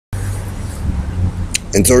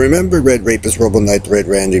And so remember Red Rapist, Robo Knight, Red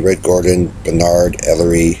Randy, Red Gordon, Bernard,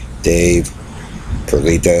 Ellery, Dave,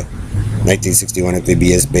 Perlita, 1961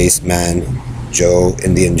 amphibious baseman, Joe,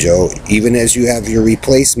 Indian Joe. Even as you have your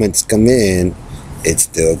replacements come in, it's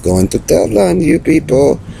still going to tell on you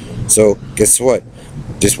people. So guess what?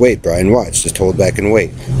 Just wait, Brian, watch. Just hold back and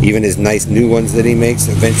wait. Even his nice new ones that he makes,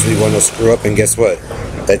 eventually one will screw up, and guess what?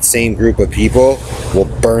 That same group of people will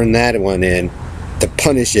burn that one in to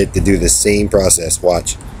punish it to do the same process.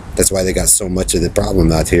 Watch. That's why they got so much of the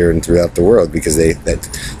problem out here and throughout the world, because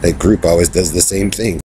that group always does the same thing.